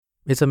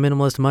It's a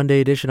Minimalist Monday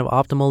edition of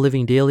Optimal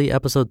Living Daily,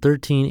 episode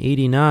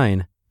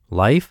 1389.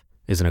 Life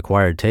is an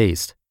acquired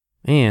taste.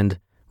 And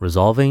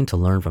Resolving to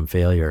Learn from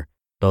Failure,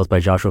 both by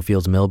Joshua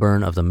Fields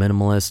Millburn of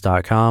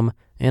Minimalists.com.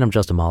 And I'm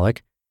Justin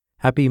Malik.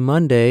 Happy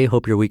Monday.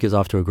 Hope your week is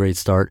off to a great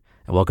start.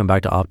 And welcome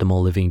back to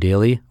Optimal Living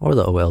Daily, or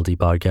the OLD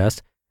podcast.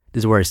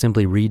 This is where I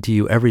simply read to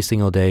you every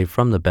single day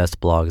from the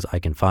best blogs I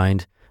can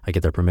find. I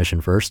get their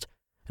permission first.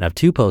 And I have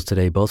two posts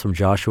today, both from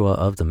Joshua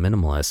of The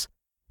Minimalists.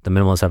 The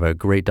Minimalists have a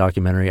great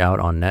documentary out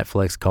on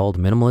Netflix called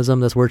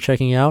Minimalism that's worth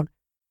checking out.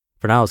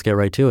 For now, let's get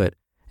right to it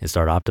and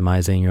start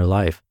optimizing your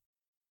life.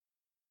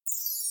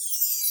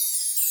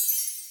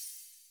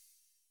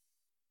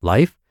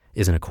 Life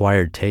is an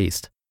Acquired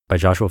Taste by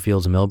Joshua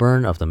Fields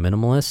Millburn of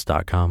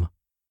Minimalists.com.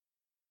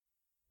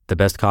 The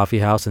best coffee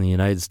house in the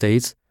United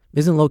States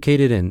isn't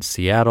located in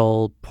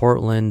Seattle,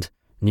 Portland,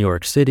 New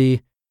York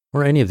City,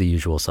 or any of the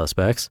usual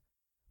suspects.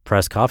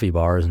 Press Coffee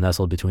Bar is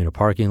nestled between a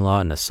parking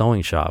lot and a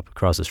sewing shop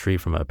across the street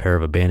from a pair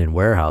of abandoned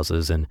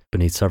warehouses and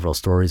beneath several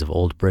stories of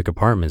old brick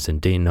apartments in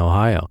Dayton,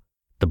 Ohio,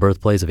 the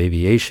birthplace of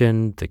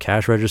aviation, the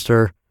cash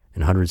register,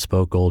 and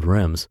 100-spoke gold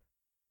rims.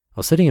 I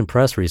was sitting in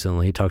Press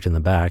recently, tucked in the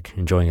back,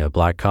 enjoying a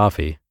black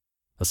coffee,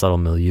 a subtle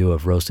milieu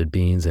of roasted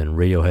beans and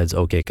Radiohead's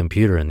OK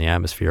Computer in the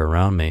atmosphere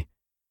around me.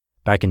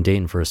 Back in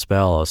Dayton for a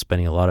spell, I was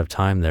spending a lot of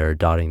time there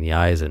dotting the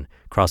I's and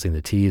crossing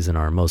the T's in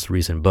our most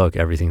recent book,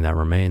 Everything That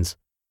Remains.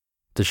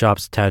 The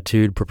shop's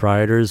tattooed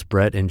proprietors,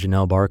 Brett and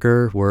Janelle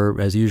Barker, were,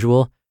 as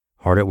usual,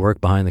 hard at work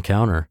behind the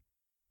counter.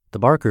 The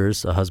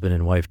Barkers, a husband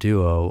and wife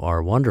duo,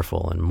 are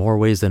wonderful in more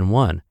ways than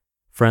one: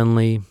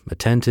 friendly,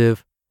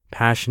 attentive,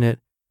 passionate,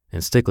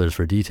 and sticklers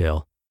for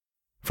detail.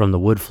 From the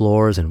wood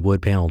floors and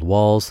wood-paneled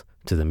walls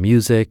to the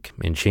music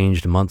and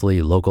changed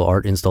monthly local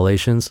art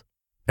installations,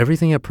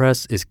 everything at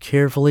Press is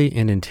carefully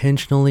and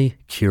intentionally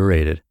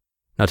curated.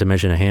 Not to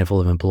mention a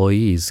handful of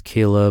employees,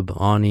 Caleb,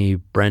 Ani,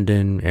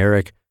 Brendan,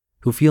 Eric,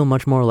 who feel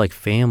much more like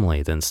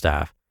family than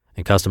staff,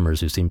 and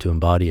customers who seem to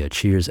embody a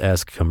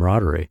Cheers-esque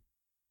camaraderie.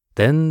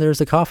 Then there's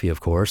the coffee, of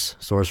course,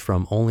 sourced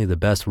from only the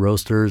best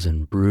roasters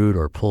and brewed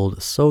or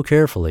pulled so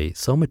carefully,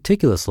 so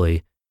meticulously,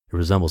 it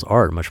resembles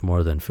art much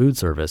more than food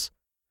service,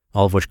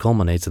 all of which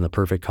culminates in the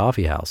perfect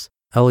coffee house: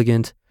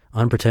 elegant,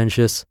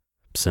 unpretentious,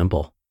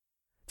 simple.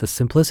 The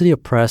simplicity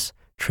of Press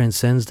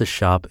transcends the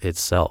shop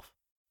itself.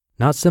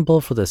 Not simple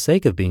for the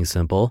sake of being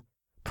simple.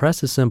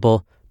 Press is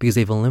simple because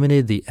they've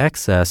eliminated the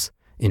excess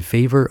in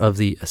favor of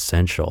the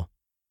essential.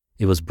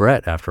 It was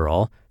Brett, after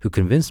all, who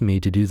convinced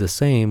me to do the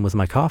same with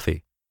my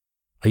coffee.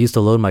 I used to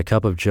load my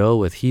cup of joe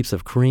with heaps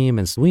of cream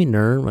and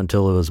sweetener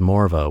until it was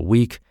more of a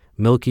weak,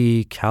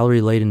 milky,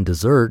 calorie-laden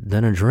dessert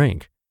than a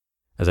drink.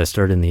 As I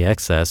stirred in the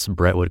excess,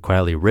 Brett would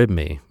quietly rib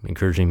me,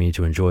 encouraging me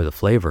to enjoy the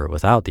flavor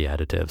without the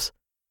additives.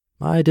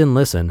 I didn't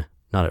listen,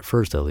 not at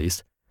first at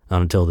least,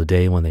 not until the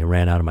day when they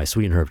ran out of my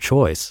sweetener of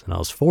choice and I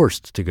was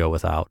forced to go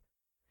without.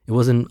 It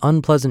was an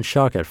unpleasant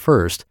shock at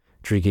first,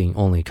 drinking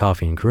only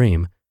coffee and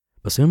cream,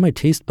 but soon my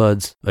taste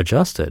buds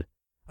adjusted.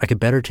 I could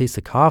better taste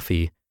the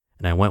coffee,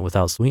 and I went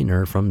without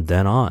sweetener from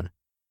then on.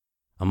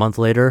 A month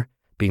later,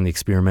 being the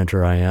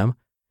experimenter I am,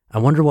 I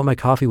wondered what my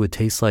coffee would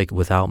taste like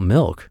without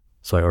milk,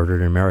 so I ordered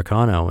an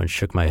Americano and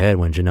shook my head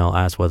when Janelle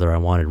asked whether I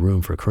wanted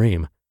room for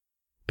cream.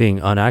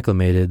 Being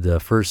unacclimated, the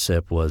first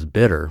sip was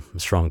bitter, a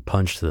strong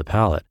punch to the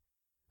palate.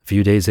 A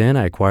few days in,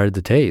 I acquired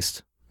the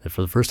taste, and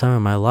for the first time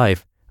in my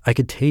life, I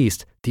could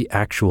taste the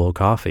actual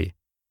coffee.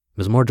 It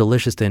was more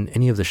delicious than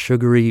any of the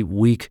sugary,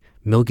 weak,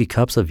 milky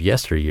cups of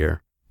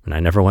yesteryear, and I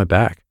never went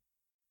back.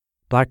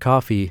 Black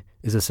coffee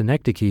is a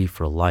synecdoche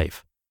for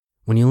life.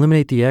 When you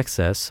eliminate the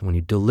excess, when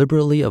you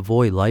deliberately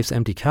avoid life's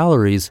empty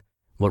calories,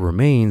 what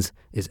remains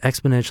is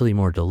exponentially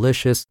more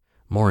delicious,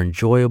 more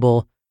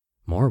enjoyable,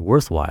 more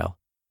worthwhile.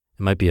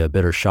 It might be a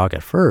bitter shock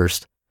at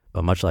first,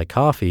 but much like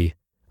coffee,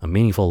 a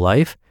meaningful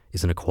life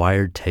is an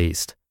acquired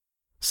taste.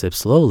 Sip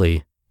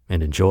slowly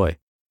and enjoy.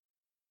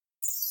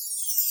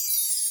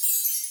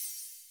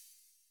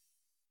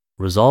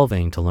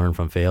 Resolving to Learn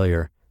from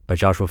Failure by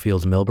Joshua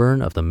Fields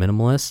Millburn of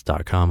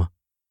Minimalists.com.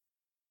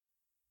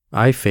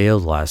 I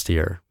failed last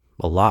year,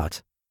 a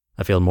lot.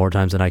 I failed more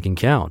times than I can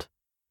count.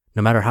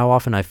 No matter how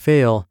often I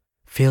fail,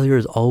 failure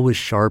is always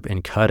sharp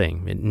and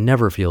cutting. It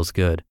never feels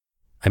good.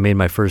 I made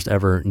my first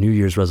ever New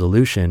Year's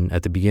resolution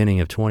at the beginning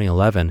of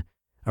 2011.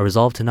 I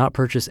resolved to not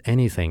purchase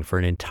anything for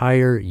an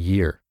entire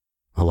year.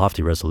 A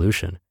lofty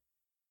resolution.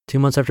 2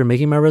 months after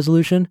making my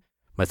resolution,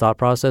 my thought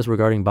process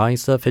regarding buying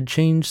stuff had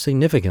changed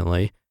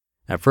significantly.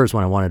 At first,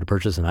 when I wanted to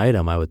purchase an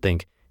item, I would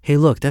think, hey,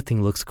 look, that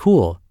thing looks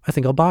cool. I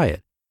think I'll buy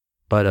it.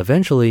 But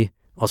eventually,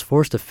 I was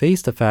forced to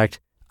face the fact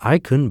I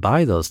couldn't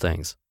buy those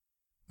things.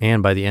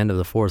 And by the end of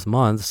the 4th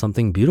month,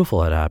 something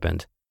beautiful had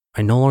happened.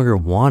 I no longer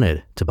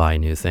wanted to buy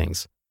new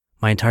things.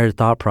 My entire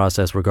thought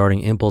process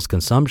regarding impulse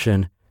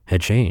consumption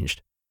had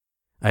changed.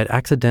 I had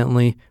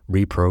accidentally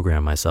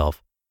reprogrammed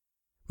myself.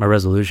 My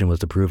resolution was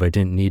to prove I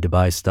didn't need to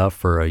buy stuff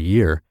for a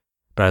year,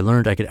 but I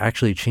learned I could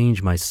actually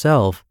change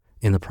myself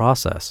in the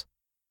process.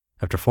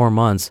 After 4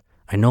 months,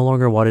 I no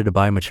longer wanted to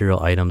buy material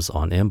items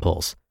on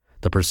impulse.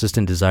 The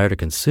persistent desire to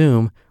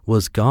consume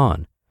was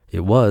gone. It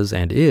was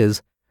and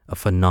is a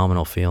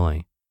phenomenal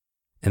feeling.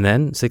 And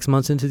then 6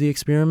 months into the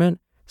experiment,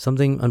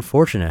 something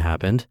unfortunate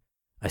happened.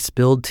 I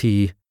spilled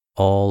tea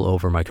all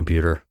over my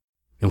computer.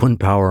 It wouldn't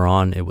power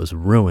on. It was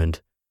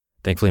ruined.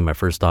 Thankfully, my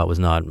first thought was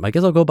not, I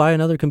guess I'll go buy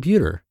another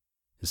computer.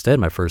 Instead,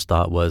 my first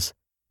thought was,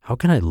 how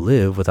can I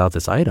live without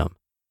this item?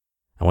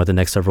 I went the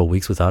next several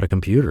weeks without a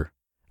computer.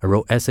 I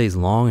wrote essays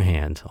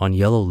longhand on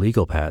yellow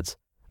legal pads.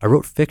 I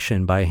wrote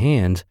fiction by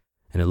hand,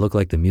 and it looked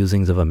like the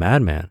musings of a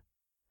madman.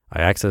 I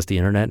accessed the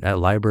internet at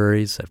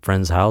libraries, at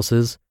friends'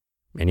 houses,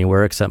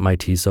 anywhere except my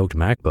tea-soaked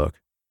MacBook.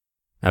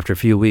 After a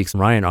few weeks,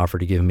 Ryan offered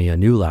to give me a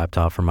new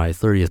laptop for my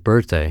 30th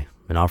birthday,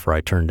 an offer I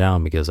turned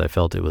down because I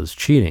felt it was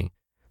cheating.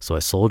 So I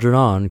soldiered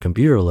on,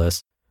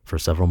 computerless, for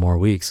several more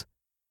weeks.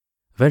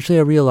 Eventually,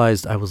 I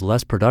realized I was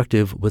less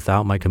productive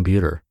without my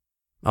computer.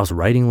 I was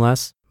writing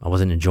less, I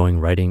wasn't enjoying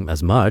writing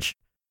as much,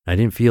 and I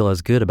didn't feel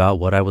as good about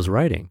what I was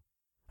writing.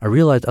 I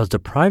realized I was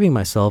depriving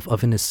myself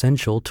of an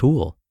essential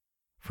tool.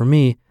 For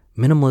me,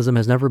 minimalism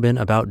has never been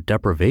about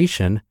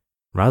deprivation.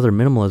 Rather,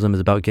 minimalism is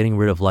about getting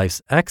rid of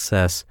life's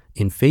excess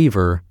in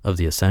favor of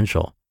the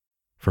essential.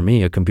 For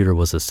me, a computer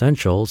was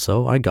essential,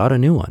 so I got a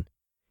new one.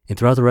 And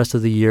throughout the rest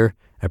of the year,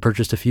 I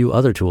purchased a few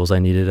other tools I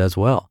needed as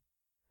well.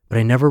 But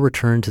I never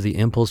returned to the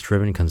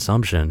impulse-driven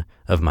consumption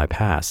of my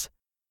past.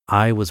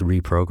 I was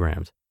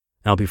reprogrammed.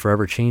 And I'll be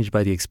forever changed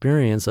by the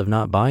experience of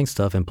not buying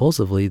stuff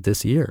impulsively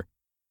this year.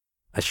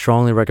 I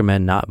strongly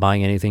recommend not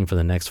buying anything for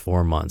the next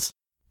 4 months.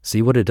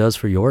 See what it does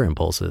for your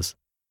impulses.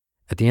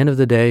 At the end of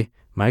the day,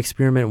 my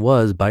experiment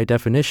was, by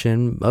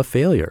definition, a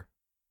failure.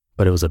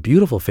 But it was a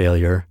beautiful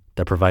failure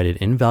that provided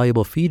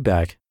invaluable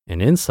feedback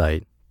and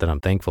insight that I'm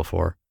thankful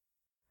for.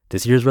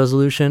 This year's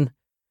resolution?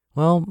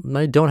 Well,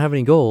 I don't have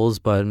any goals,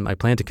 but I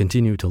plan to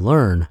continue to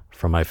learn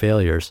from my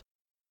failures.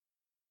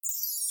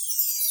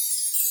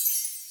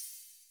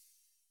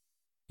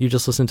 You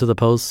just listened to the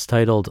posts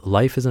titled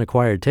Life is an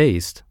Acquired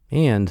Taste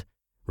and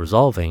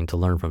Resolving to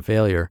Learn from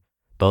Failure,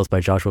 both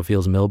by Joshua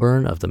Fields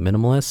Millburn of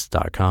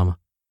Minimalists.com.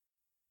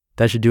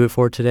 That should do it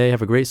for today.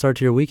 Have a great start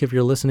to your week if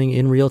you're listening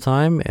in real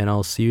time, and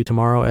I'll see you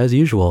tomorrow as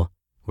usual,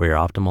 where your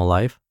optimal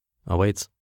life awaits.